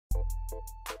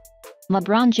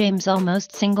LeBron James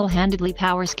almost single-handedly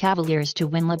powers Cavaliers to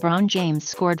win. LeBron James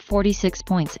scored 46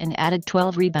 points and added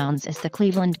 12 rebounds as the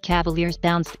Cleveland Cavaliers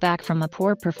bounced back from a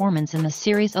poor performance in the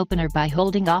series opener by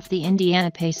holding off the Indiana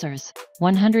Pacers,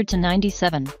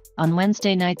 100-97, on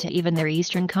Wednesday night to even their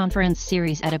Eastern Conference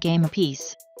series at a game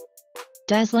apiece.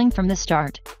 Dazzling from the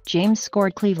start, James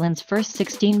scored Cleveland's first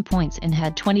 16 points and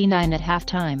had 29 at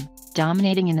halftime,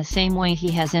 dominating in the same way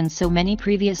he has in so many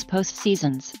previous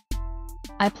postseasons.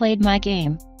 "I played my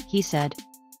game," he said.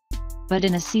 But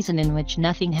in a season in which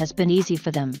nothing has been easy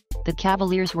for them, the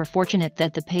Cavaliers were fortunate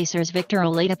that the Pacers' Victor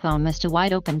Oladipo missed a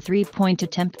wide-open three-point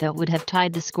attempt that would have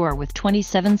tied the score with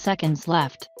 27 seconds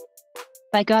left.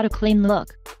 "I got a clean look,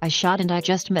 I shot and I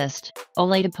just missed,"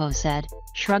 Oladipo said,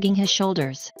 shrugging his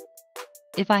shoulders.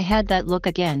 "If I had that look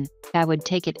again, I would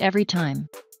take it every time."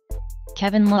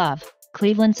 Kevin Love,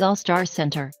 Cleveland's all-star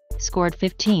center, scored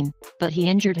 15, but he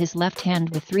injured his left hand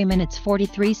with 3 minutes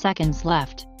 43 seconds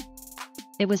left.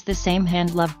 It was the same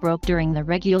hand Love broke during the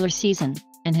regular season,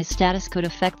 and his status could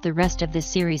affect the rest of the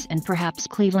series and perhaps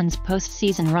Cleveland's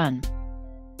postseason run.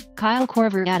 Kyle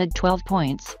Korver added 12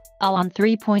 points, all on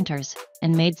three-pointers,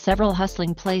 and made several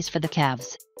hustling plays for the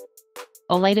Cavs.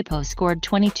 Oladipo scored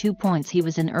 22 points. He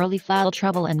was in early foul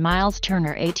trouble, and Miles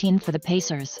Turner 18 for the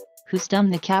Pacers, who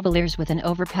stunned the Cavaliers with an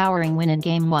overpowering win in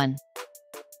Game 1.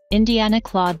 Indiana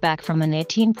clawed back from an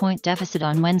 18-point deficit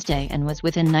on Wednesday and was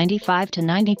within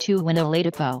 95-92 when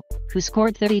Oladipo, who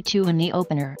scored 32 in the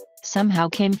opener, somehow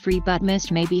came free but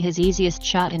missed maybe his easiest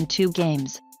shot in 2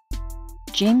 games.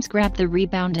 James grabbed the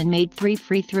rebound and made 3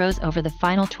 free throws over the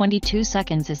final 22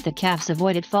 seconds as the Cavs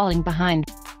avoided falling behind.